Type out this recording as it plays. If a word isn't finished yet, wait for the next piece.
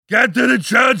Get to the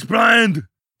church blind!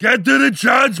 Get to the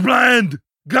church blind!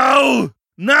 Go!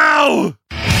 Now!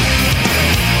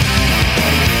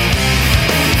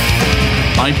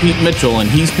 I'm Pete Mitchell, and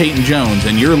he's Peyton Jones,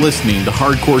 and you're listening to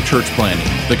Hardcore Church Planning,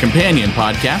 the companion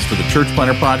podcast for the Church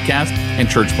Planner Podcast and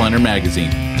Church Planner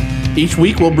Magazine. Each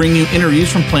week, we'll bring you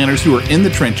interviews from planners who are in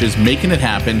the trenches making it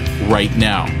happen right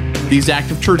now. These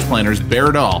active church planners bear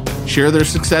it all, share their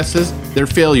successes, their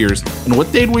failures, and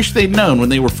what they'd wish they'd known when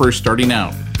they were first starting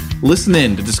out. Listen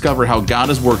in to discover how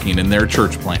God is working in their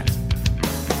church plant.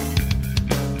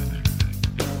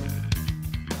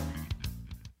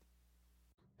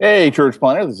 Hey, Church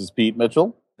Planner, this is Pete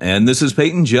Mitchell. And this is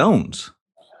Peyton Jones.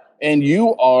 And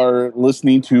you are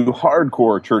listening to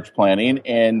Hardcore Church Planning,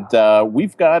 and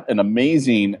we've got an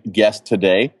amazing guest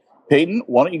today. Peyton,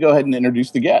 why don't you go ahead and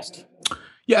introduce the guest?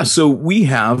 Yeah, so we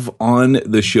have on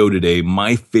the show today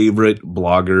my favorite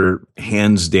blogger,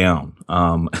 hands down.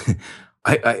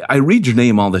 I read your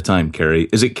name all the time, Carrie.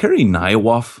 Is it Carrie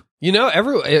Nieuwhof? You know,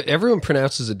 everyone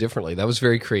pronounces it differently. That was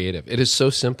very creative. It is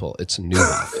so simple. It's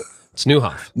Nieuwhof. It's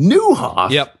Nieuwhof. Nieuwhof?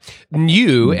 Yep.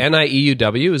 Nieuw,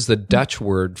 N-I-E-U-W, is the Dutch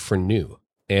word for new.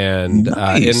 And,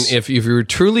 nice. And if you were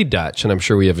truly Dutch, and I'm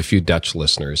sure we have a few Dutch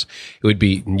listeners, it would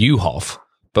be Nieuwhof,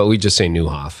 but we just say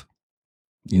Nieuwhof.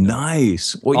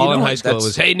 Nice. Well, all in high school it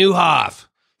was, hey, Nieuwhof.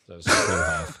 So it was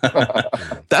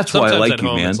Nieuwhof. That's Sometimes why I like at you,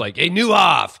 home, man. It's like, hey,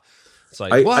 Nieuwhof. It's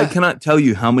like, what? I cannot tell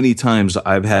you how many times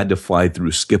I've had to fly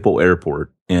through Schiphol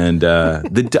Airport, and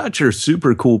the Dutch are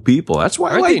super cool people. That's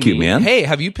why I like you, man. Hey,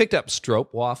 have you picked up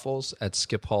Stroopwafels at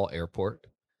Schiphol Airport?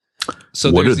 So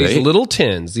What there's are these they? little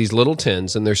tins,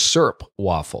 and they're syrup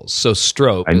waffles. So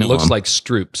stroop, I it know looks them. like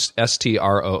stroops,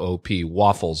 S-T-R-O-O-P,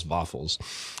 waffles.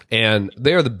 And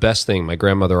they're the best thing. My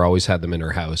grandmother always had them in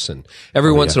her house, and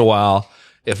every once in a while,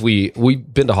 if we've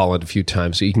been to Holland a few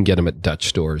times, so you can get them at Dutch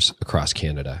stores across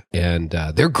Canada, and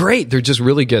they're great. They're just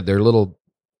really good. They're little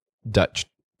Dutch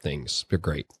things. They're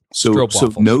great. So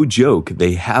Stroopwafels. no joke,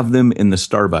 they have them in the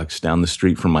Starbucks down the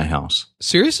street from my house.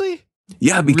 Seriously?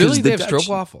 Yeah, because Really? the They have Dutch,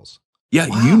 Stroopwafels? Yeah,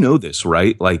 Wow. you know this,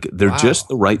 right? Like they're Wow. just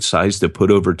the right size to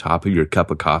put over top of your cup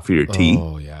of coffee or tea.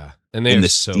 Oh, yeah. And they're And the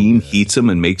so steam good. heats them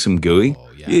and makes them gooey. Oh,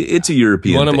 yeah. It's a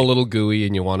European You want them thing. a little gooey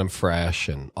and you want them fresh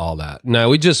and all that. No,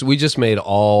 we just made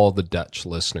all the Dutch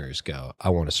listeners go, I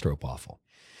want a stroopwafel.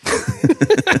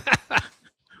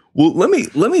 Well,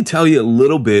 let me tell you a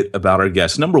little bit about our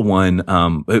guest. Number one,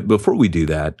 before we do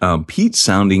that, Pete's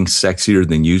sounding sexier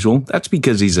than usual. That's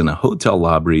because he's in a hotel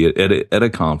lobby at a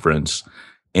conference,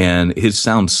 and his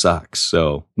sound sucks.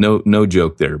 So no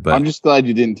joke there. But I'm just glad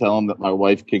you didn't tell him that my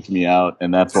wife kicked me out,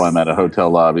 and that's why I'm at a hotel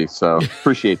lobby. So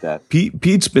appreciate that.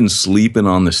 Pete's been sleeping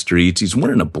on the streets. He's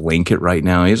wearing a blanket right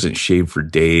now. He hasn't shaved for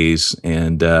days.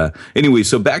 And anyway,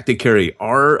 so back to Carrie.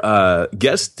 Our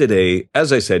guest today,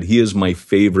 as I said, he is my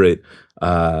favorite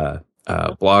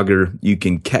blogger. You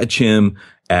can catch him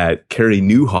at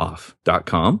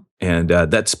carrienieuwhof.com. And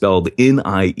that's spelled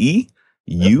Nieuwhof.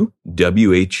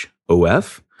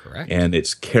 Correct. And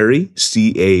it's Carey,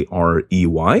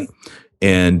 C-A-R-E-Y.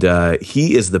 And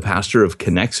he is the pastor of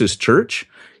Connexus Church.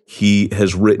 He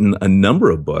has written a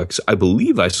number of books. I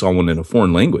believe I saw one in a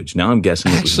foreign language. Now I'm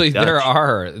guessing it was Actually, Dutch. there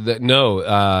are.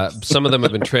 Some of them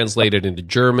have been translated into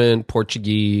German,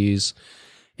 Portuguese,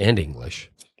 and English.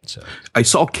 So I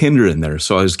saw Kinder in there,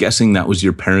 so I was guessing that was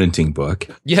your parenting book.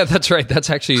 yeah, that's right. That's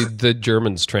actually the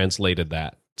Germans translated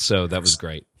that. So that was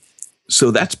great.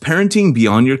 So that's Parenting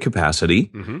Beyond Your Capacity.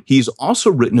 Mm-hmm. He's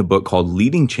also written a book called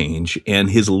Leading Change, and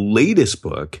his latest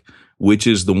book, which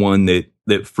is the one that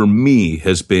for me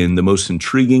has been the most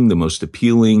intriguing, the most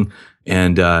appealing,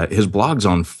 and his blog's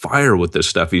on fire with the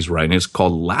stuff he's writing. It's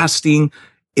called Lasting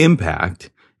Impact,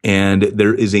 and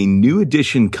there is a new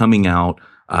edition coming out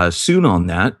soon on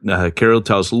that. Carrie will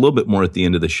tell us a little bit more at the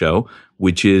end of the show,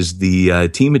 which is the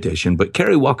team edition. But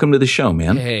Carrie, welcome to the show,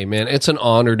 man. Hey, man, it's an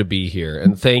honor to be here.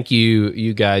 And thank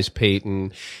you guys,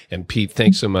 Peyton and Pete.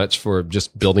 Thanks so much for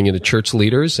just building into church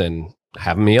leaders and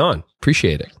having me on.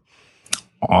 Appreciate it.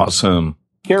 Awesome.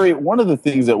 Carrie, one of the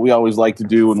things that we always like to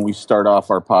do when we start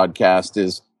off our podcast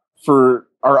is for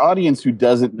our audience who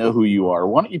doesn't know who you are,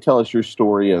 why don't you tell us your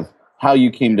story of how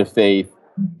you came to faith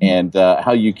and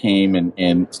how you came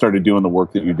and started doing the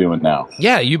work that you're doing now?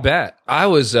 Yeah, you bet. I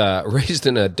was raised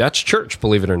in a Dutch church,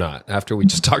 believe it or not, after we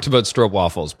just talked about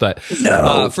stroopwafels. But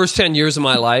first 10 years of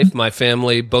my life, my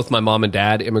family, both my mom and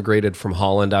dad, immigrated from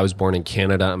Holland. I was born in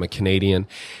Canada. I'm a Canadian.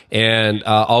 And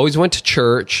always went to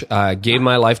church, gave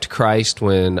my life to Christ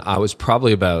when I was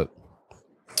probably about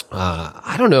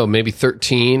I don't know, maybe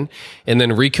 13, and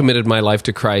then recommitted my life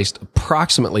to Christ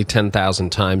approximately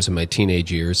 10,000 times in my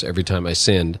teenage years, every time I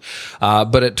sinned.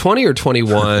 But at 20 or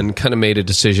 21, kind of made a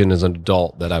decision as an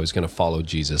adult that I was going to follow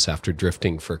Jesus after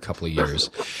drifting for a couple of years.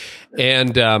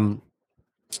 And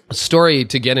a story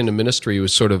to get into ministry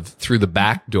was sort of through the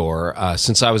back door.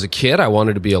 Since I was a kid, I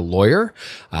wanted to be a lawyer.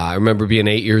 I remember being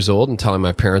 8 years old and telling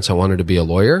my parents I wanted to be a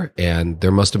lawyer, and there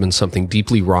must have been something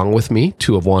deeply wrong with me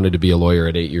to have wanted to be a lawyer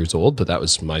at 8 years old, but that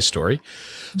was my story.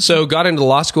 So got into the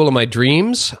law school of my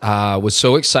dreams, was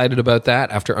so excited about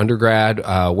that. After undergrad,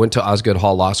 went to Osgoode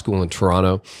Hall Law School in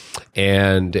Toronto,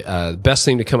 and the best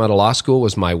thing to come out of law school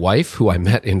was my wife, who I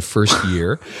met in first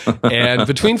year. And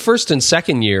between first and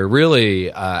second year,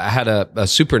 really, I had a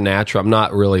supernatural. I'm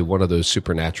not really one of those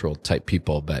supernatural type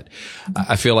people, but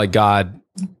I feel like God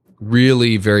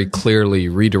really very clearly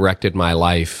redirected my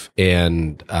life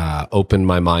and opened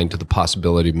my mind to the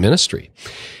possibility of ministry.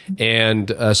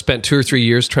 And spent 2 or 3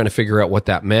 years trying to figure out what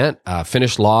that meant.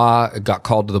 Finished law, got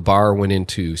called to the bar, went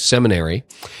into seminary,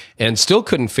 and still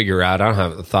couldn't figure out.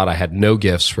 I thought I had no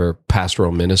gifts for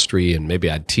pastoral ministry, and maybe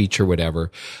I'd teach or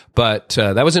whatever. But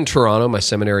that was in Toronto. My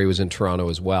seminary was in Toronto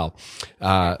as well.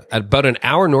 At about an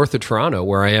hour north of Toronto,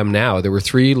 where I am now, there were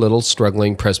 3 little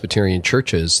struggling Presbyterian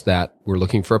churches that were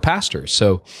looking for a pastor.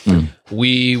 So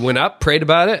we went up, prayed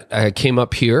about it. I came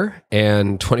up here,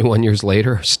 and 21 years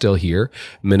later, still here,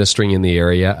 ministering in the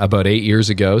area. About 8 years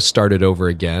ago, started over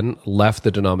again, left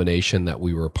the denomination that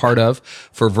we were a part of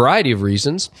for a variety of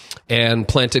reasons, and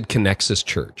planted Connexus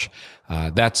Church.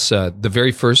 That's the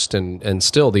very first and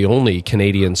still the only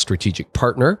Canadian strategic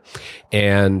partner,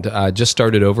 and just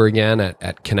started over again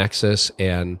at Connexus,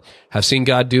 and have seen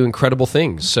God do incredible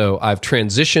things. So I've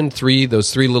transitioned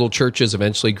those three little churches,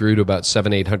 eventually grew to about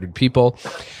 700-800 people.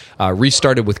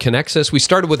 Restarted with Connexus. We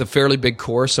started with a fairly big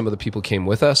core. Some of the people came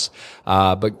with us,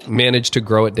 but managed to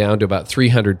grow it down to about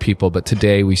 300 people. But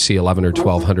today we see 1,100 or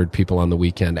 1,200 people on the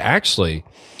weekend. Actually,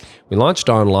 we launched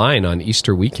online on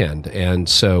Easter weekend, and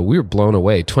so we were blown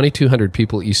away. 2,200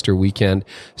 people Easter weekend,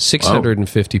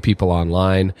 650 people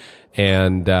online,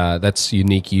 and that's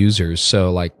unique users.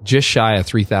 So like just shy of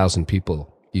 3,000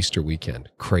 people Easter weekend.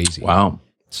 Crazy. Wow.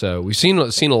 So we've seen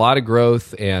a lot of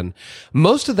growth, and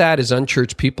most of that is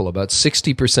unchurched people. About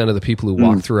 60% of the people who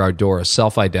walk through our door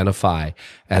self-identify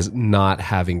as not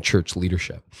having church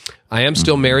leadership. I am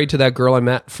still married to that girl I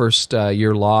met first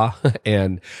year law,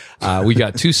 and we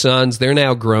got 2 sons. They're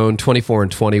now grown, 24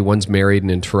 and 20. One's married and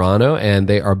in Toronto, and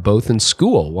they are both in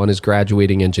school. One is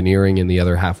graduating engineering, and the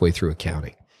other halfway through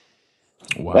accounting.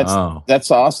 Wow.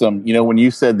 That's awesome. You know, when you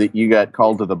said that you got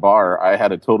called to the bar, I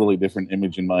had a totally different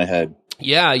image in my head.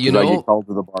 Yeah, you I know, get called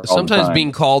to the bar sometimes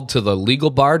being called to the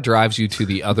legal bar drives you to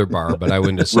the other bar, but I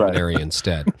went to seminary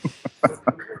instead.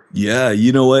 Yeah,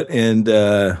 you know what? And,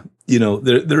 you know,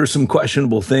 there are some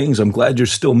questionable things. I'm glad you're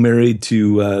still married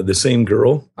to the same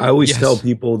girl. I always tell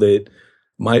people that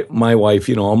my wife,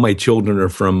 you know, all my children are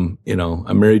from, you know,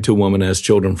 I'm married to a woman who has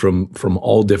children from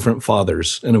all different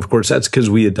fathers. And of course, that's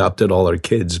because we adopted all our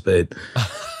kids, but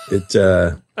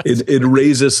it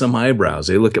raises some eyebrows.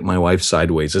 They look at my wife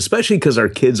sideways, especially because our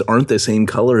kids aren't the same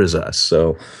color as us.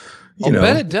 So, you know. I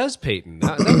bet it does, Peyton.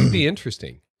 That would be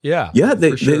interesting. Yeah. Yeah.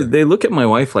 They look at my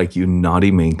wife like, you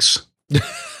naughty minx.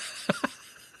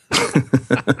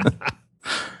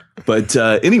 But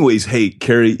anyways, hey,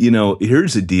 Carrie, you know,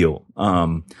 here's the deal.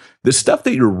 The stuff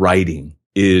that you're writing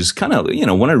is kind of, you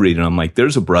know, when I read it, I'm like,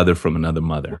 there's a brother from another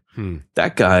mother.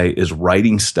 That guy is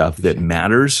writing stuff that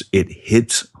matters. It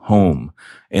hits home.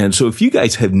 And so if you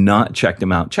guys have not checked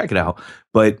him out, check it out.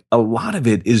 But a lot of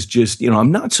it is just, you know,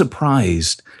 I'm not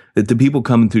surprised that the people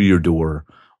coming through your door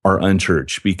are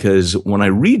unchurched, because when I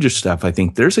read your stuff, I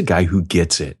think there's a guy who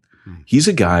gets it. He's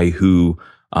a guy who,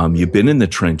 you've been in the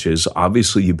trenches.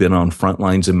 Obviously, you've been on front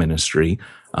lines of ministry.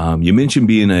 You mentioned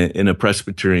being in a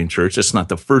Presbyterian church. That's not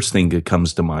the first thing that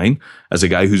comes to mind as a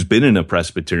guy who's been in a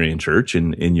Presbyterian church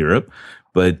in Europe.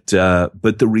 But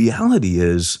the reality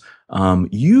is,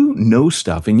 you know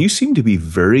stuff, and you seem to be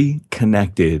very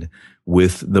connected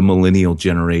with the millennial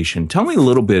generation. Tell me a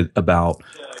little bit about,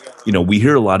 you know, we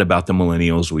hear a lot about the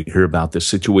millennials. We hear about the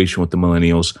situation with the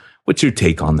millennials. What's your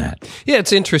take on that? Yeah,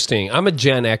 it's interesting. I'm a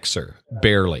Gen Xer,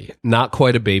 barely. Not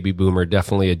quite a baby boomer,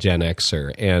 definitely a Gen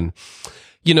Xer. And,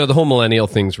 you know, the whole millennial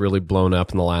thing's really blown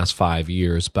up in the last 5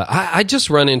 years. But I just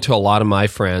run into a lot of my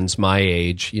friends, my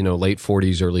age, you know, late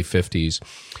 40s, early 50s,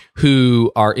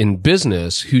 who are in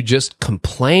business, who just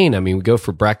complain. I mean, we go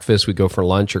for breakfast, we go for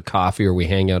lunch or coffee, or we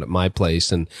hang out at my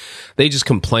place, and they just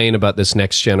complain about this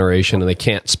next generation, and they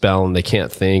can't spell and they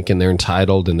can't think, and they're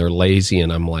entitled and they're lazy.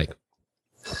 And I'm like,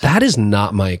 That is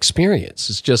not my experience.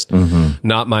 It's just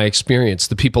not my experience.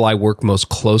 The people I work most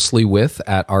closely with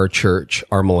at our church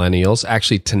are millennials.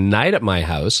 Actually, tonight at my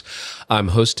house, I'm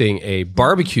hosting a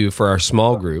barbecue for our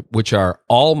small group, which are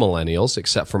all millennials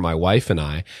except for my wife and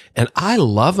I. And I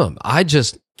love them. I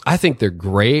think they're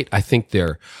great. I think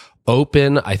they're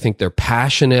open. I think they're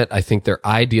passionate. I think they're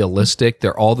idealistic.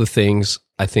 They're all the things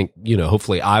I think,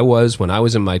 hopefully I was when I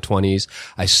was in my 20s.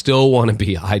 I still want to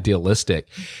be idealistic.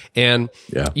 And,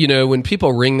 when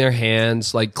people wring their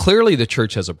hands, like clearly the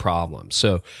church has a problem.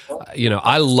 So,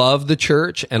 I love the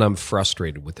church and I'm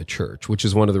frustrated with the church, which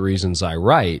is one of the reasons I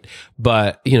write.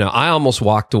 But, I almost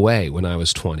walked away when I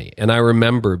was 20. And I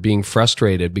remember being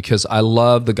frustrated because I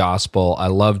love the gospel. I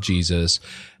love Jesus.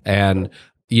 And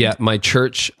yet my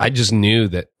church, I just knew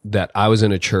that I was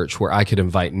in a church where I could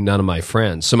invite none of my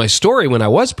friends. So my story when I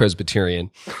was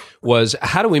Presbyterian was,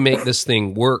 how do we make this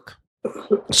thing work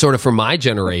sort of for my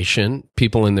generation,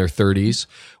 people in their 30s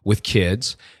with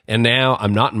kids? And now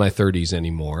I'm not in my 30s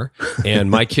anymore and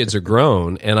my kids are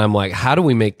grown. And I'm like, how do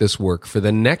we make this work for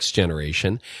the next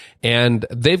generation? And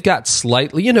they've got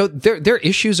slightly, their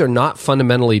issues are not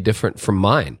fundamentally different from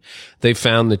mine. They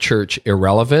found the church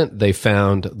irrelevant. They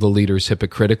found the leaders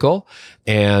hypocritical,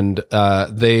 and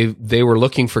they were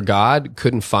looking for God,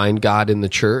 couldn't find God in the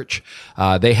church.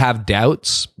 They have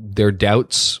doubts. Their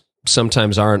doubts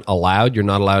sometimes aren't allowed. You're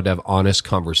not allowed to have honest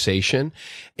conversation.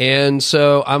 And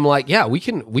so I'm like, yeah, we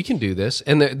can do this.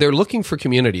 And they're looking for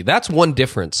community. That's one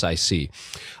difference I see.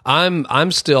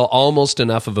 I'm still almost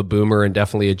enough of a boomer and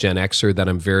definitely a Gen Xer that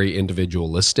I'm very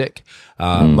individualistic.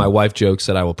 My wife jokes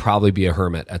that I will probably be a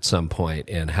hermit at some point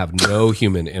and have no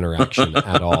human interaction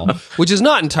at all, which is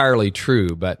not entirely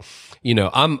true, but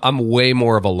I'm way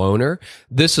more of a loner.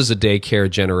 This is a daycare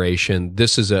generation.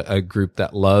 This is a group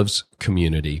that loves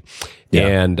community. Yeah.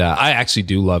 And I actually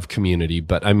do love community,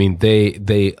 but I mean,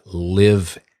 they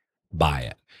live by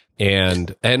it.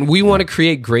 And we want to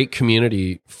create great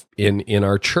community in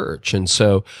our church. And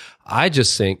so I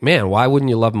just think, man, why wouldn't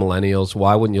you love millennials?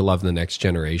 Why wouldn't you love the next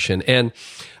generation? And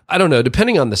I don't know,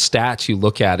 depending on the stats you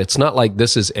look at, it's not like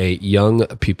this is a young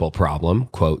people problem,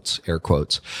 quotes, air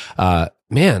quotes.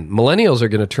 Man, millennials are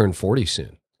going to turn 40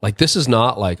 soon. Like, this is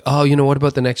not like, oh, what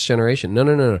about the next generation?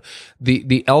 No.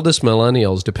 The eldest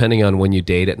millennials, depending on when you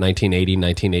date at 1980,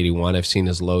 1981, I've seen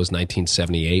as low as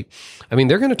 1978. I mean,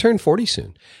 they're going to turn 40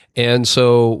 soon. And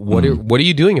so what are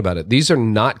you doing about it? These are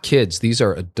not kids. These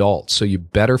are adults. So you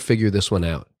better figure this one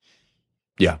out.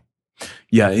 Yeah.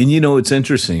 Yeah. And it's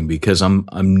interesting because I'm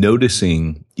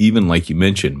noticing, even like you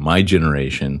mentioned, my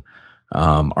generation,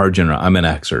 I'm an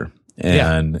Xer.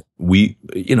 And we,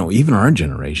 even our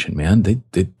generation, man,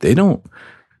 they don't,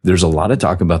 there's a lot of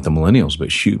talk about the millennials,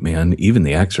 but shoot, man, even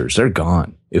the Xers, they're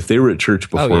gone. If they were at church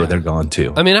before, they're gone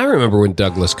too. I mean, I remember when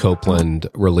Douglas Copeland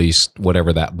released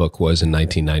whatever that book was in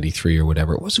 1993 or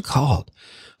whatever. What was it called?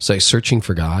 It's like Searching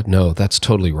for God. No, that's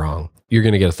totally wrong. You're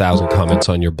going to get 1,000 comments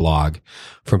on your blog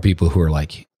from people who are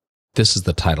like, this is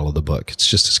the title of the book. It's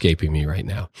just escaping me right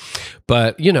now.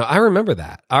 But, I remember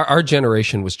that. Our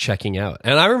generation was checking out.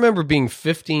 And I remember being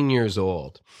 15 years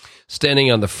old, standing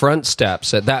on the front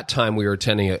steps. At that time, we were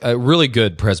attending a really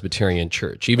good Presbyterian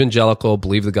church, evangelical,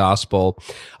 believe the gospel.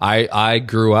 I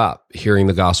grew up hearing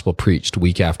the gospel preached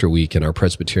week after week in our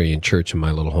Presbyterian church in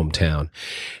my little hometown.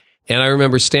 And I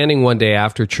remember standing one day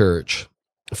after church,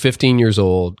 15 years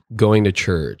old, going to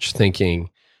church, thinking,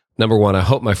 number one, I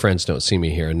hope my friends don't see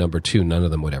me here. And number two, none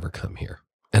of them would ever come here.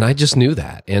 And I just knew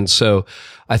that. And so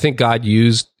I think God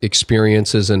used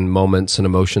experiences and moments and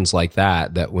emotions like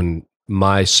that when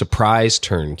my surprise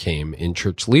turn came in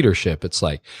church leadership, it's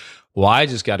like, well, I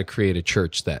just got to create a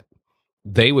church that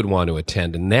they would want to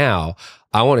attend. And now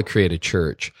I want to create a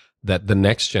church that the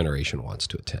next generation wants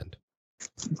to attend.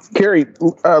 Carey,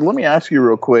 let me ask you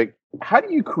real quick. How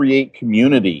do you create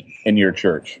community in your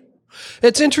church?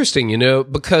 It's interesting,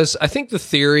 because I think the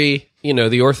theory,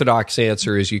 the orthodox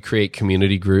answer is you create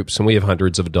community groups, and we have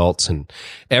hundreds of adults, and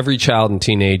every child and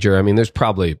teenager, I mean, there's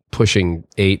probably pushing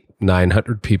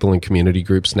 800-900 people in community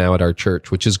groups now at our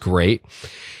church, which is great.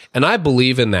 And I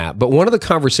believe in that. But one of the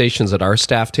conversations at our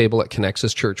staff table at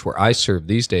Connexus Church, where I serve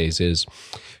these days, is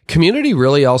community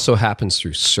really also happens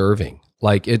through serving.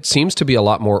 Like, it seems to be a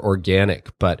lot more organic.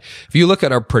 But if you look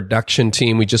at our production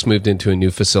team, we just moved into a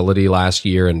new facility last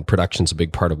year, and production's a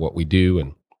big part of what we do,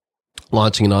 and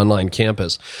launching an online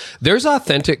campus. There's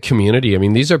authentic community. I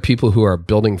mean, these are people who are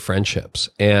building friendships.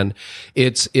 And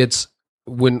it's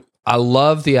when I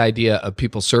love the idea of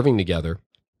people serving together.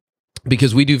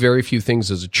 because we do very few things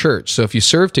as a church. So if you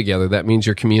serve together, that means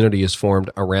your community is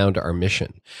formed around our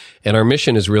mission. And our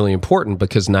mission is really important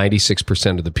because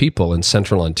 96% of the people in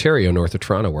central Ontario, north of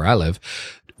Toronto, where I live,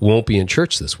 won't be in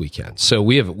church this weekend. So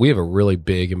we have a really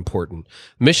big, important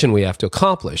mission we have to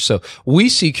accomplish. So we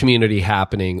see community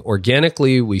happening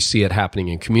organically. We see it happening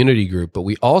in community group, but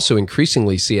we also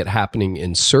increasingly see it happening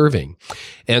in serving.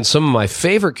 And some of my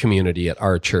favorite community at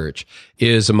our church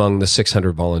is among the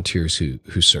 600 volunteers who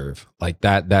serve. Like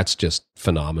that's just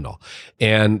phenomenal.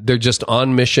 And they're just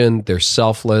on mission. They're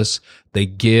selfless. They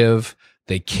give,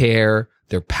 they care,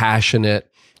 they're passionate.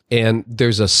 And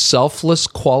there's a selfless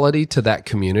quality to that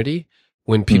community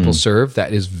when people serve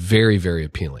that is very, very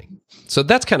appealing. So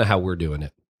that's kind of how we're doing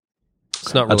it.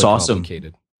 It's not really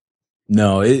complicated.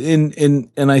 No,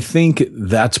 and I think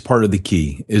that's part of the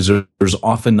key is there's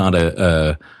often not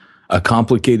a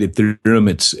complicated theorem.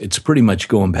 It's pretty much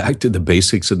going back to the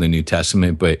basics of the New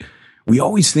Testament, but we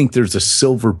always think there's a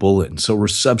silver bullet. And so we're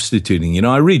substituting.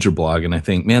 I read your blog and I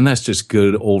think, man, that's just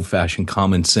good old fashioned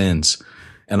common sense.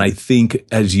 And I think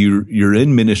as you're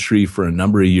in ministry for a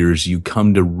number of years, you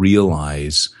come to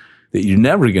realize that you're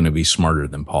never going to be smarter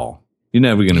than Paul. You're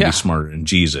never going to be smarter than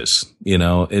Jesus,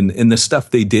 and the stuff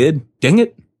they did, dang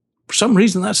it, for some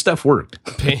reason that stuff worked.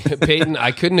 Peyton,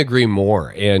 I couldn't agree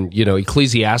more. And,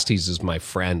 Ecclesiastes is my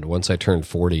friend. Once I turned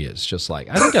 40, it's just like,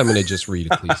 I think I'm going to just read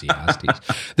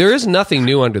Ecclesiastes. There is nothing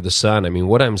new under the sun. I mean,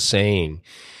 what I'm saying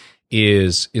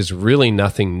is really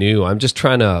nothing new. I'm just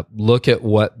trying to look at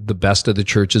what the best of the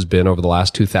church has been over the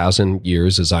last 2,000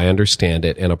 years as I understand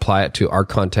it and apply it to our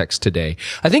context today.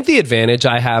 I think the advantage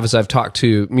I have is I've talked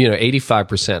to,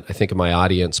 85%, I think, of my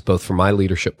audience, both for my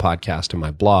leadership podcast and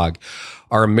my blog,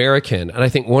 are American. And I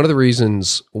think one of the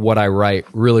reasons what I write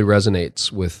really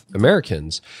resonates with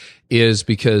Americans is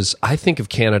because I think of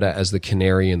Canada as the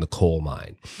canary in the coal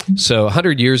mine. So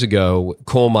 100 years ago,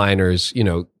 coal miners,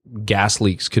 gas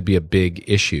leaks could be a big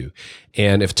issue.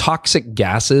 And if toxic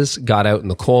gases got out in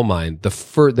the coal mine,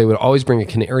 they would always bring a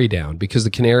canary down because the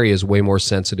canary is way more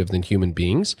sensitive than human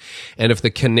beings. And if the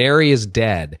canary is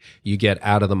dead, you get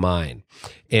out of the mine.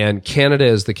 And Canada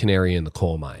is the canary in the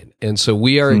coal mine. And so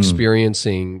we are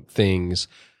experiencing things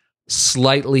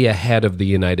slightly ahead of the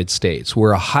United States.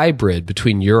 We're a hybrid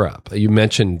between Europe. You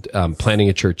mentioned planting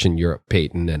a church in Europe,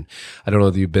 Peyton, and I don't know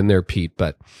if you've been there, Pete,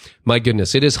 but my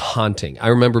goodness, it is haunting. I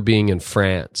remember being in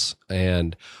France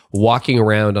and walking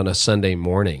around on a Sunday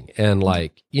morning and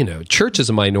church is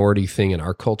a minority thing in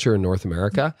our culture in North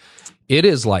America. It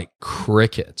is like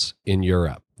crickets in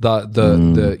Europe.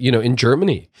 In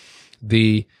Germany,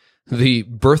 the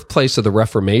birthplace of the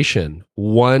Reformation,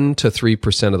 1% to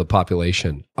 3% of the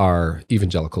population are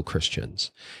evangelical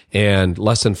Christians, and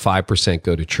less than 5%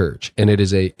 go to church. And it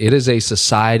is a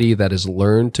society that has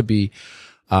learned to be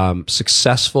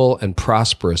successful and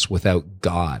prosperous without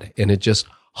God, and it just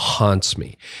haunts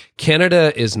me.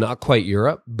 Canada is not quite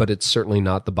Europe, but it's certainly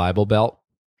not the Bible Belt.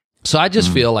 So I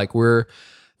just feel like we're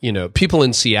people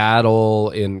in Seattle,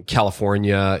 in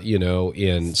California,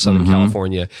 in Southern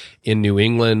California, in New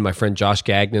England, my friend Josh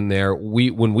Gagnon there,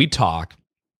 when we talk,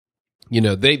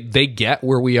 they get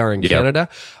where we are in Canada,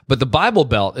 but the Bible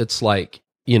Belt, it's like,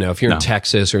 if you're in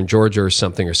Texas or in Georgia or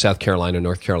something, or South Carolina,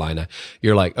 North Carolina,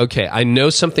 you're like, okay, I know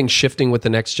something's shifting with the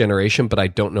next generation, but I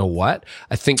don't know what.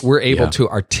 I think we're able to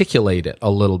articulate it a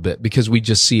little bit because we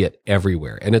just see it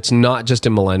everywhere. And it's not just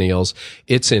in millennials.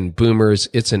 It's in boomers.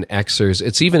 It's in Xers.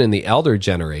 It's even in the elder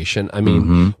generation. I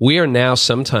mean, we are now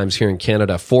sometimes here in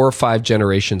Canada 4 or 5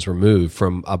 generations removed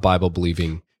from a Bible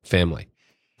believing family.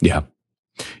 Yeah.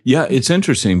 Yeah, it's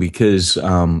interesting because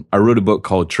I wrote a book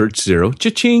called Church Zero.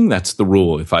 Cha-ching, that's the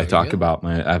rule. If I talk about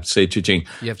I have to say cha-ching.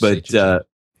 But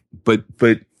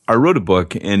I wrote a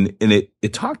book and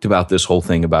it talked about this whole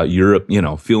thing about Europe,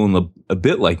 feeling a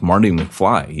bit like Marty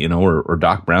McFly, or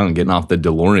Doc Brown getting off the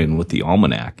DeLorean with the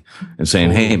almanac and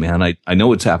saying, hey, man, I know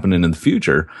what's happening in the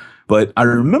future. But I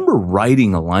remember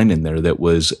writing a line in there that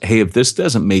was, hey, if this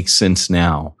doesn't make sense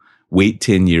now, wait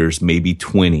 10 years, maybe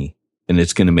 20. And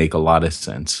it's going to make a lot of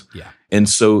sense. Yeah. And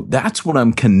so that's what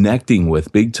I'm connecting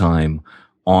with big time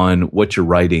on what you're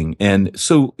writing. And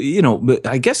so,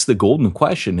 I guess the golden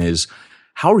question is,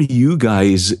 how are you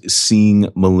guys seeing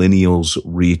millennials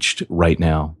reached right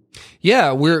now?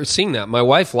 Yeah, we're seeing that. My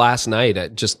wife last night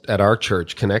at our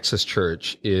church, Connexus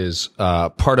Church, is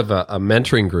part of a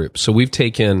mentoring group. So we've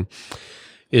taken...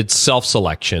 It's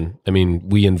self-selection. I mean,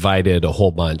 we invited a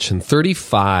whole bunch, and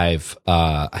 35,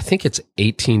 I think it's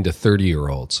 18 to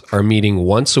 30-year-olds are meeting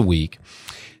once a week.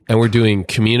 and we're doing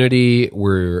community.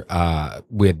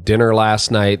 We had dinner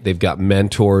last night. They've got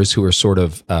mentors who are sort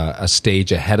of a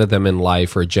stage ahead of them in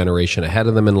life, or a generation ahead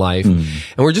of them in life. And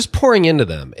we're just pouring into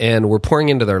them, and we're pouring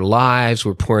into their lives.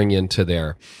 We're pouring into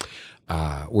their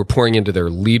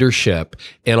leadership,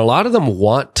 and a lot of them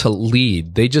want to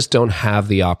lead. They just don't have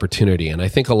the opportunity. And I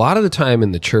think a lot of the time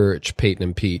in the church, Peyton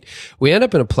and Pete, we end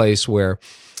up in a place where,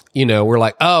 we're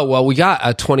like, oh, well, we got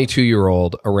a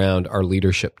 22-year-old around our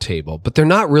leadership table, but they're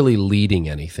not really leading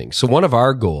anything. So one of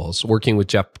our goals, working with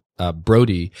Jeff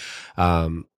Brody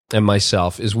and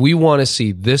myself, is we want to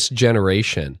see this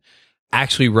generation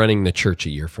actually running the church a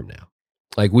year from now.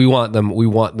 Like we want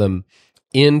them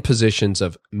in positions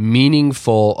of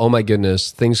meaningful, oh my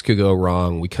goodness, things could go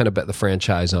wrong, we kind of bet the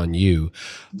franchise on you,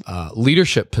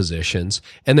 leadership positions,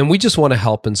 and then we just want to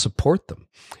help and support them.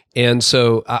 And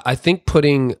so I think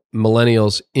putting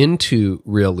millennials into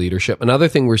real leadership. Another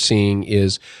thing we're seeing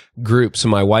is groups. So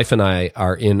my wife and I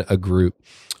are in a group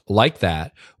like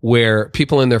that, where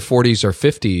people in their 40s or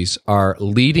 50s are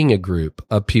leading a group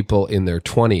of people in their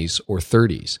 20s or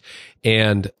 30s.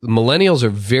 And millennials are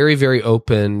very, very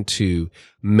open to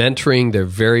mentoring. They're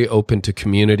very open to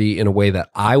community in a way that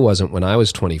I wasn't when I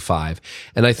was 25.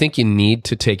 And I think you need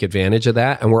to take advantage of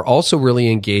that. And we're also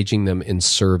really engaging them in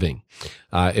serving.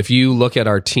 If you look at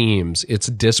our teams, it's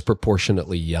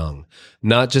disproportionately young,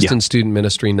 not just in student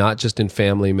ministry, not just in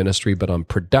family ministry, but on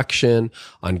production,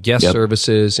 on guest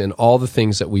services, and all the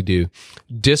things that we do,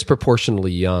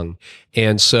 disproportionately young.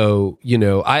 And so,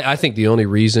 I think the only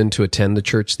reason to attend the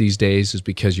church these days is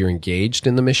because you're engaged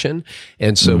in the mission.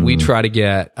 And so we try to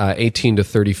get 18 to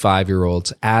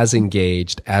 35-year-olds as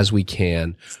engaged as we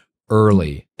can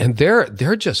early. And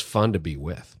they're just fun to be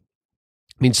with.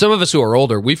 I mean, some of us who are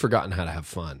older, we've forgotten how to have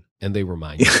fun, and they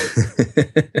remind you.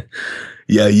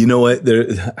 Yeah, you know what?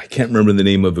 I can't remember the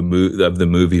name of the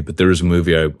movie, but there was a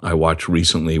movie I watched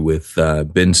recently with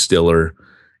Ben Stiller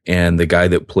and the guy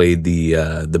that played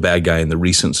the bad guy in the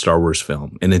recent Star Wars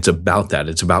film, and it's about that.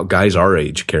 It's about guys our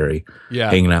age, Carrie,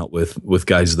 hanging out with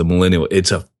guys of the millennial.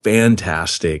 It's a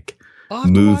fantastic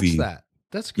movie. To watch that.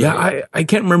 That's great. Yeah, I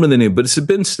can't remember the name, but it's a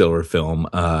Ben Stiller film.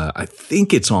 I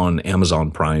think it's on Amazon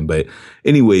Prime. But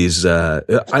anyways,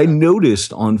 I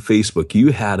noticed on Facebook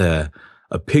you had a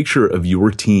picture of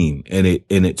your team, and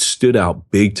it stood out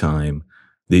big time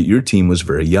that your team was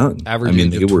very young. Average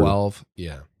age of 12.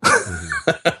 Yeah.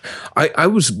 Mm-hmm. I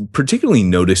was particularly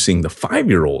noticing the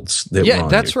 5-year-olds that were on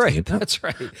that's your right. team. That's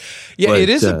right. Yeah, but it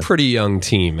is a pretty young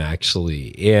team,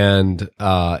 actually. And,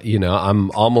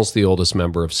 I'm almost the oldest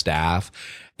member of staff.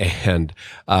 And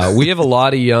we have a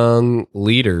lot of young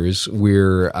leaders.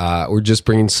 We're just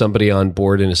bringing somebody on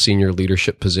board in a senior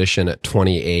leadership position at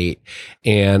 28.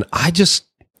 And I just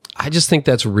think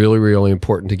that's really, really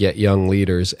important to get young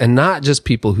leaders, and not just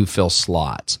people who fill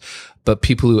slots, but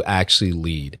people who actually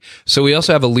lead. So we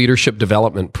also have a leadership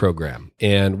development program,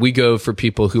 and we go for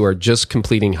people who are just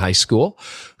completing high school,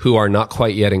 who are not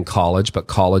quite yet in college, but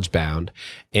college bound.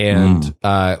 And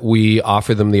we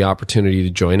offer them the opportunity to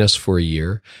join us for a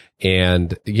year.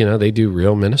 And, they do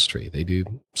real ministry. They do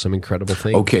some incredible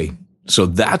things. Okay. So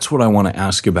that's what I want to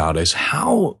ask about, is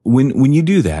how, when you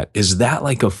do that, is that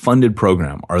like a funded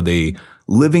program? Are they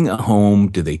living at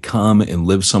home? Do they come and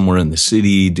live somewhere in the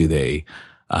city? Do they,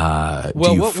 do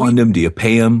you fund them? Do you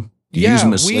pay them? Do you use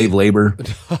them as slave labor?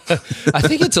 I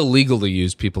think it's illegal to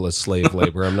use people as slave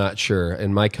labor. I'm not sure,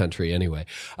 in my country anyway.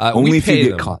 Only if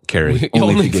you get caught, Carrie.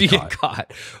 Only if you get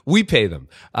caught. We pay them.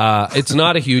 It's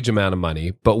not a huge amount of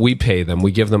money, but we pay them.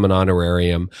 We give them an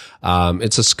honorarium.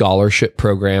 It's a scholarship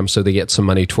program, so they get some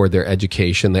money toward their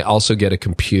education. They also get a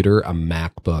computer, a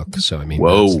MacBook. So,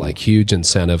 that's like huge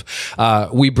incentive.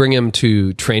 We bring them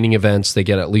to training events. They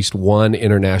get at least one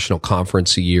international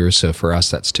conference a year. So for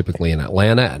us, that's typically in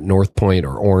Atlanta, at North Point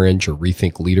or Orange or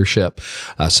Rethink Leadership,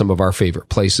 some of our favorite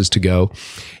places to go.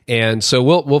 And so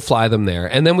we'll fly them there.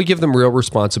 And then we give them real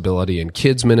responsibility in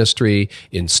kids ministry,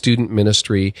 in student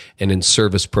ministry, and in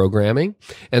service programming.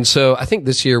 And so I think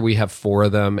this year we have 4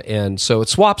 of them. And so it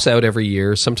swaps out every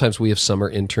year. Sometimes we have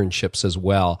summer internships as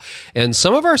well. And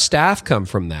some of our staff come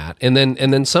from that. And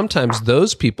then sometimes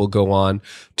those people go on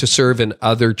to serve in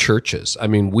other churches.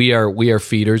 We are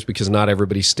feeders because not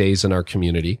everybody stays in our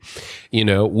community.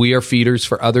 We we are feeders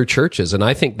for other churches. And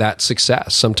I think that's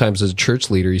success. Sometimes as a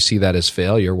church leader, you see that as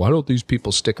failure. Why don't these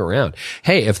people stick around?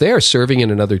 Hey, if they are serving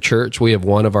in another church, we have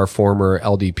one of our former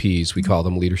LDPs, we call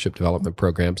them leadership development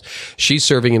programs. She's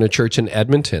serving in a church in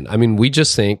Edmonton. I mean, we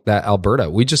just think that Alberta,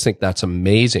 we just think that's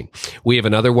amazing. We have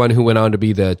another one who went on to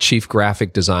be the chief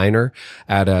graphic designer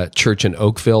at a church in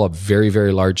Oakville, a very,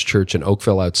 very large church in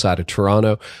Oakville outside of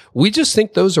Toronto. We just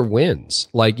think those are wins.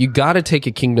 Like, you got to take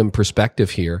a kingdom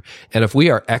perspective here. And if we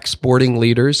are exporting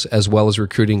leaders as well as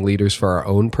recruiting leaders for our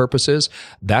own purposes,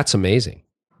 that's amazing.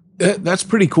 That's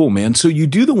pretty cool, man. So you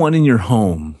do the one in your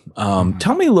home.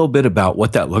 Tell me a little bit about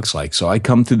what that looks like. So I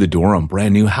come through the door, I'm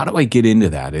brand new. How do I get into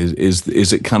that? Is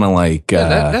it kind of like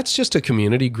that's just a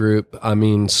community group? I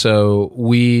mean, so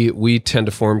we tend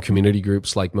to form community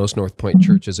groups like most North Point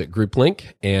churches at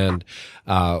GroupLink, and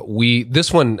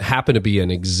this one happened to be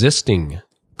an existing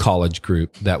college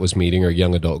group that was meeting, or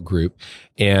young adult group,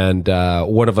 and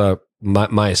one of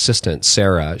my assistant,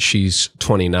 Sarah, she's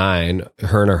 29.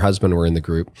 Her and her husband were in the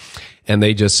group, and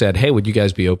they just said, "Hey, would you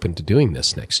guys be open to doing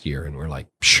this next year?" And we're like,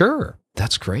 "Sure,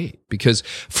 that's great." Because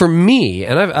for me,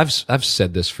 and I've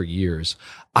said this for years,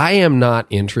 I am not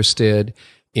interested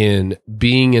in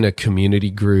being in a community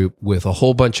group with a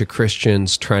whole bunch of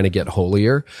Christians trying to get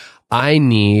holier. I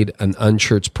need an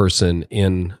unchurched person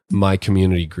in my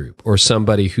community group, or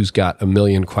somebody who's got a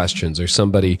million questions, or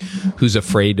somebody who's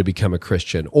afraid to become a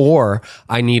Christian, or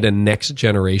I need a next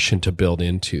generation to build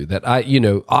into that.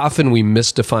 Often we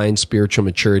misdefine spiritual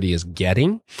maturity as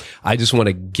getting. I just want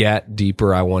to get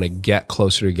deeper. I want to get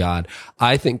closer to God.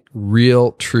 I think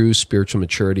real, true spiritual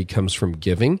maturity comes from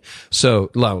giving. So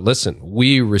listen,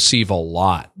 we receive a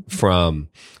lot from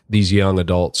these young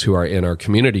adults who are in our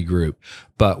community group,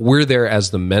 but we're there as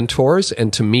the mentors.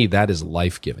 And to me, that is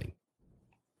life-giving.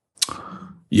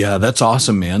 Yeah, that's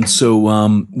awesome, man. So,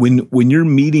 when you're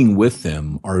meeting with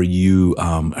them, are you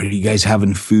guys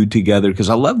having food together? Cause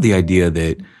I love the idea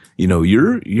that,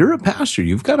 you're a pastor,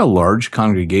 you've got a large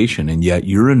congregation, and yet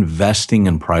you're investing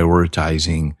and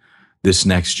prioritizing this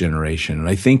next generation. And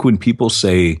I think when people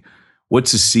say,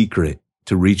 what's the secret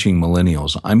to reaching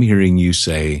millennials? I'm hearing you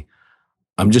say,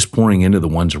 I'm just pouring into the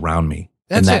ones around me.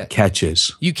 That's and that it.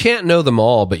 Catches. You can't know them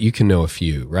all, but you can know a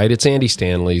few, right? It's Andy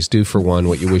Stanley's do for one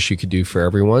what you wish you could do for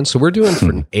everyone. So we're doing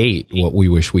for 8 what we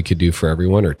wish we could do for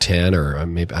everyone, or 10, or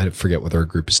maybe I forget whether our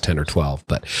group is 10 or 12,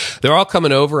 but they're all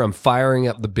coming over. I'm firing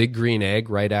up the Big Green Egg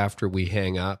right after we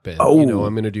hang up, and I'm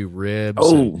going to do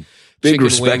ribs. And big chicken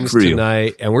respect wings for you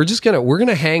tonight, and we're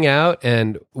gonna hang out,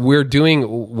 and we're doing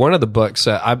one of the books.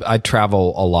 I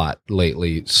travel a lot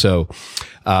lately, so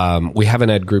we haven't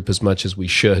had group as much as we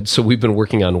should. So we've been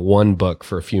working on one book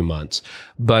for a few months,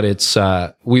 but it's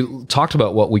we talked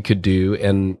about what we could do,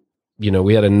 and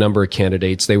we had a number of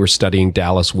candidates. They were studying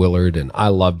Dallas Willard, and I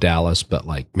love Dallas, but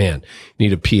man, you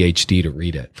need a PhD to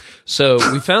read it. So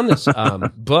we found this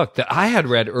book that I had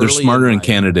read early. They're smarter in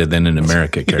Canada than in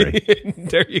America, Carey.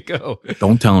 There you go.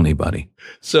 Don't tell anybody.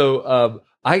 So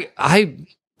I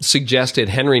suggested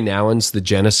Henry Nouwen's The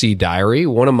Genesee Diary,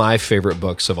 one of my favorite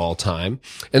books of all time.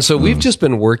 And so we've just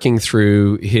been working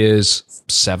through his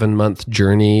 7-month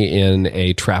journey in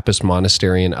a Trappist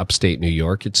monastery in upstate New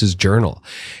York. It's his journal.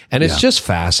 And it's just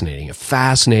fascinating, a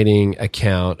fascinating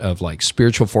account of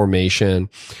spiritual formation,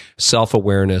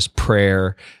 self-awareness,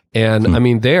 prayer. And I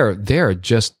mean, they're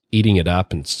just eating it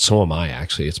up, and so am I,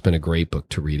 actually. It's been a great book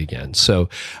to read again. So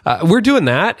we're doing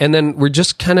that, and then we're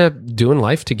just kind of doing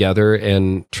life together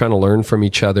and trying to learn from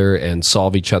each other and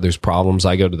solve each other's problems.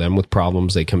 I go to them with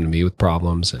problems, they come to me with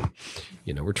problems, and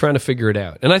we're trying to figure it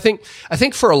out. And I think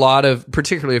for a lot of,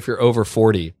 particularly if you're over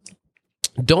 40,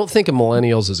 don't think of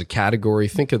millennials as a category.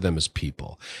 Think of them as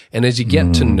people. And as you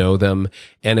get to know them,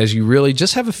 and as you really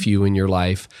just have a few in your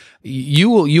life, you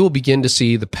will begin to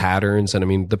see the patterns. And I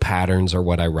mean, the patterns are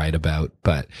what I write about,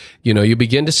 but you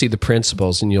begin to see the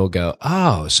principles, and you'll go,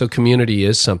 oh, so community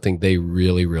is something they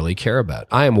really, really care about.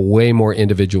 I am way more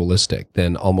individualistic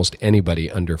than almost anybody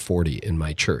under 40 in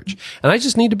my church. And I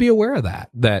just need to be aware of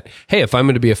that, hey, if I'm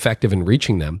going to be effective in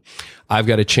reaching them, I've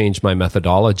got to change my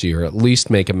methodology, or at least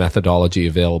make a methodology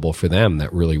available for them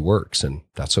that really works. And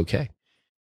that's okay.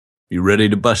 You ready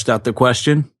to bust out the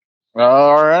question?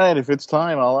 All right. If it's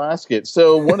time, I'll ask it.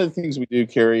 So one of the things we do,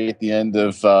 Carey, at the end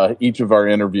of each of our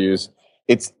interviews,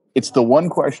 it's the one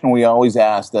question we always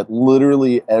ask that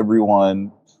literally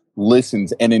everyone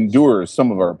listens and endures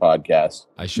some of our podcasts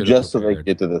just so they can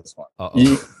get to this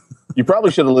one. You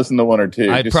probably should have listened to one or two.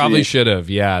 I probably should have.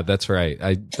 Yeah, that's right.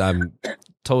 I'm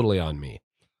totally on me.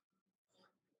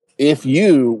 If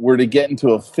you were to get into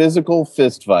a physical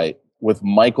fist fight with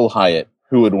Michael Hyatt,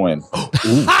 who would win?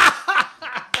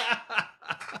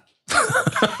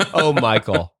 Oh,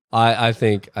 Michael. I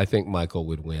think Michael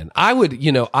would win. I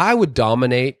would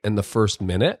dominate in the first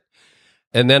minute,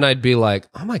 and then I'd be like,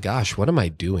 oh my gosh, what am I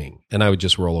doing? And I would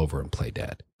just roll over and play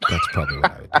dead. That's probably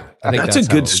what I would do. I think that's a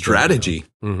good strategy.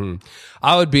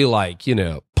 I would be like,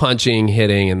 punching,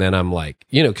 hitting, and then I'm like,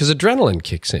 because adrenaline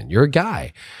kicks in. You're a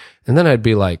guy. And then I'd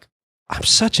be like, I'm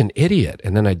such an idiot.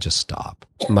 And then I'd just stop.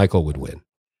 Michael would win.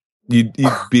 You'd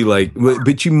be like,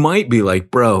 but you might be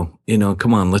like, bro,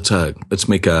 come on, let's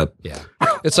make up. Yeah.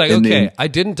 It's like, okay, I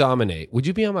didn't dominate. Would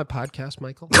you be on my podcast,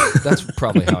 Michael? That's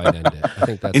probably how I'd end it. I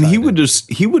think that's. And he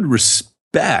would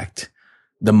respect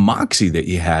the moxie that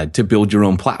you had to build your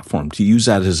own platform, to use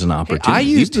that as an opportunity. Hey, I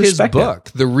used his book.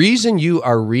 The reason you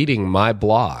are reading my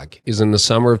blog is in the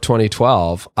summer of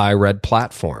 2012, I read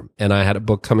Platform, and I had a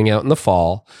book coming out in the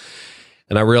fall,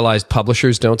 and I realized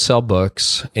publishers don't sell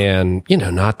books, and,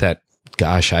 not that,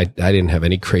 gosh, I didn't have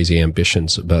any crazy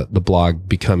ambitions about the blog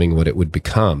becoming what it would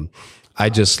become. I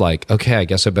just okay, I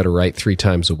guess I better write 3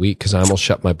 times a week because I almost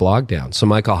shut my blog down. So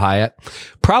Michael Hyatt,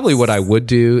 probably what I would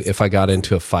do if I got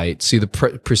into a fight. See, the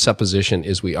presupposition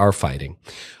is we are fighting.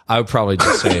 I would probably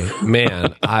just say,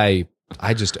 man, I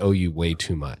just owe you way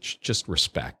too much. Just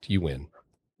respect. You win.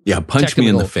 Yeah, punch me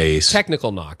in the face.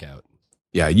 Technical knockout.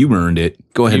 Yeah, you earned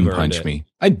it. Go ahead and punch me.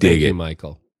 I dig it.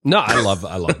 Michael. No, I love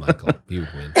Michael. He would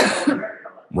win.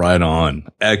 Right on.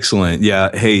 Excellent.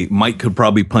 Yeah. Hey, Mike could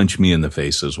probably punch me in the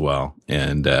face as well.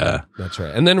 And that's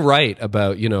right. And then write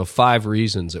about, 5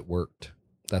 reasons it worked.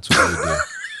 That's what we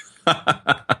do.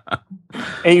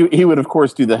 And he would, of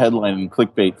course, do the headline in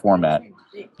clickbait format.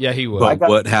 Yeah, he would. But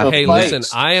what happened? Hey, listen,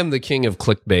 I am the king of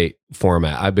clickbait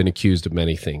format. I've been accused of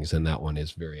many things, and that one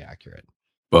is very accurate.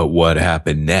 But what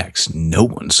happened next? No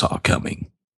one saw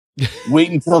coming. Wait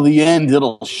until the end.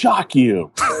 It'll shock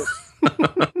you.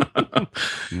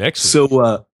 Next.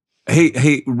 So,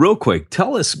 hey, real quick,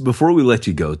 tell us, before we let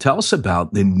you go, tell us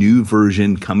about the new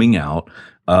version coming out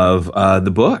of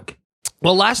the book.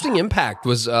 Well, Lasting Impact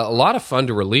was a lot of fun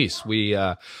to release. We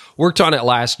worked on it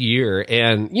last year,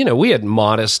 and, we had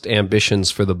modest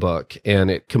ambitions for the book, and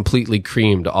it completely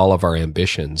creamed all of our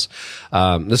ambitions.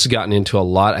 This has gotten into a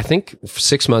lot. I think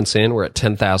 6 months in, we're at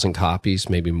 10,000 copies,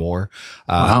 maybe more,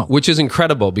 wow. Which is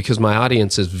incredible because my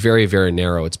audience is very, very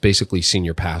narrow. It's basically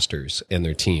senior pastors and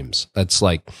their teams.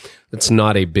 It's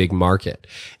not a big market.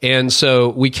 And so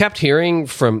we kept hearing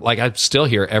from, I still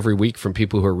hear every week from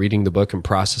people who are reading the book and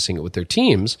processing it with their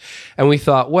teams. And we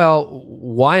thought, well,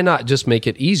 why not just make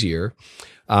it easier?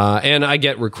 And I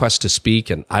get requests to speak,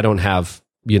 and I don't have,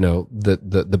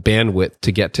 the bandwidth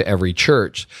to get to every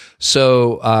church.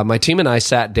 So my team and I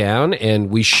sat down and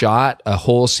we shot a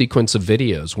whole sequence of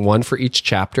videos, one for each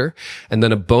chapter, and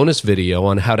then a bonus video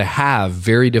on how to have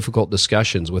very difficult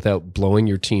discussions without blowing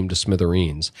your team to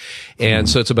smithereens. And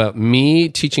so it's about me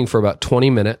teaching for about 20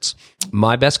 minutes,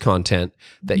 my best content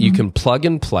that you can plug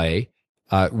and play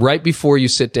right before you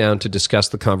sit down to discuss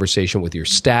the conversation with your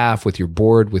staff, with your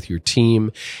board, with your team.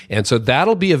 And so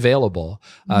that'll be available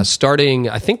starting,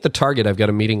 I think the target, I've got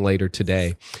a meeting later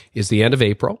today, is the end of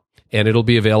April. And it'll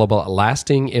be available at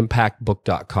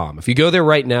lastingimpactbook.com. If you go there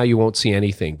right now, you won't see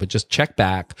anything, but just check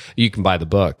back. You can buy the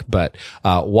book, but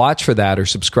watch for that or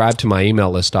subscribe to my email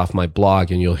list off my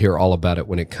blog, and you'll hear all about it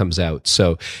when it comes out.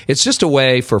 So it's just a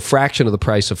way for a fraction of the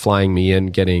price of flying me in,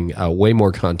 getting way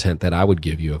more content that I would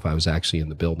give you if I was actually in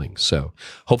the building. So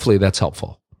hopefully that's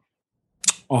helpful.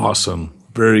 Awesome.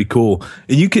 Very cool.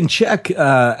 And you can check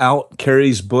out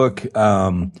Carey's book,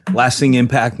 Lasting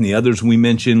Impact, and the others we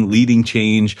mentioned, Leading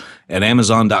Change, at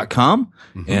Amazon.com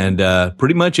and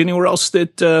pretty much anywhere else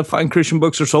that fine Christian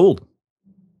books are sold.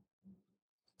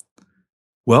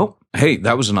 Well, hey,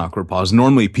 that was an awkward pause.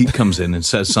 Normally Pete comes in and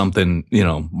says something,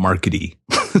 markety.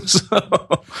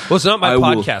 Well, it's not my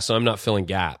podcast, so I'm not filling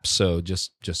gaps. So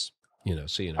just so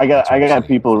you know. I got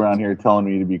people around here telling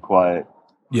me to be quiet.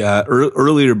 Yeah,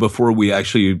 earlier before we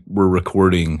actually were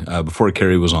recording, before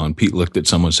Carey was on, Pete looked at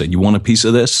someone and said, "You want a piece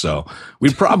of this?" So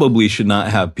we probably should not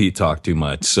have Pete talk too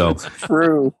much. So it's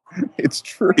true. It's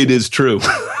true. It is true.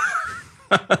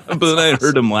 But then I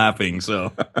heard him laughing.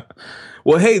 So,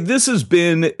 well, hey, this has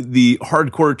been the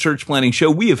Hardcore Church Planting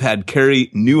Show. We have had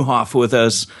Carey Nieuwhof with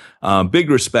us. Big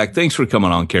respect. Thanks for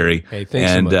coming on, Carey. Hey,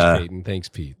 thanks so much, Peyton. Thanks,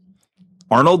 Pete.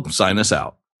 Arnold, sign us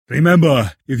out.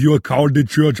 Remember, if you are called to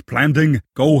church planting,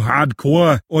 go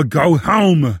hardcore or go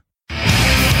home.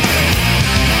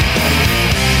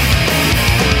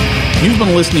 You've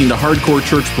been listening to Hardcore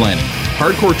Church Planting.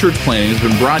 Hardcore Church Planting has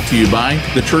been brought to you by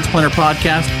the Church Planter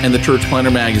Podcast and the Church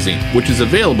Planter Magazine, which is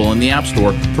available in the App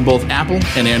Store for both Apple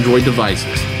and Android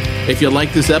devices. If you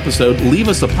like this episode, leave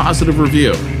us a positive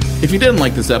review. If you didn't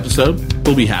like this episode,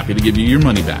 we'll be happy to give you your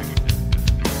money back.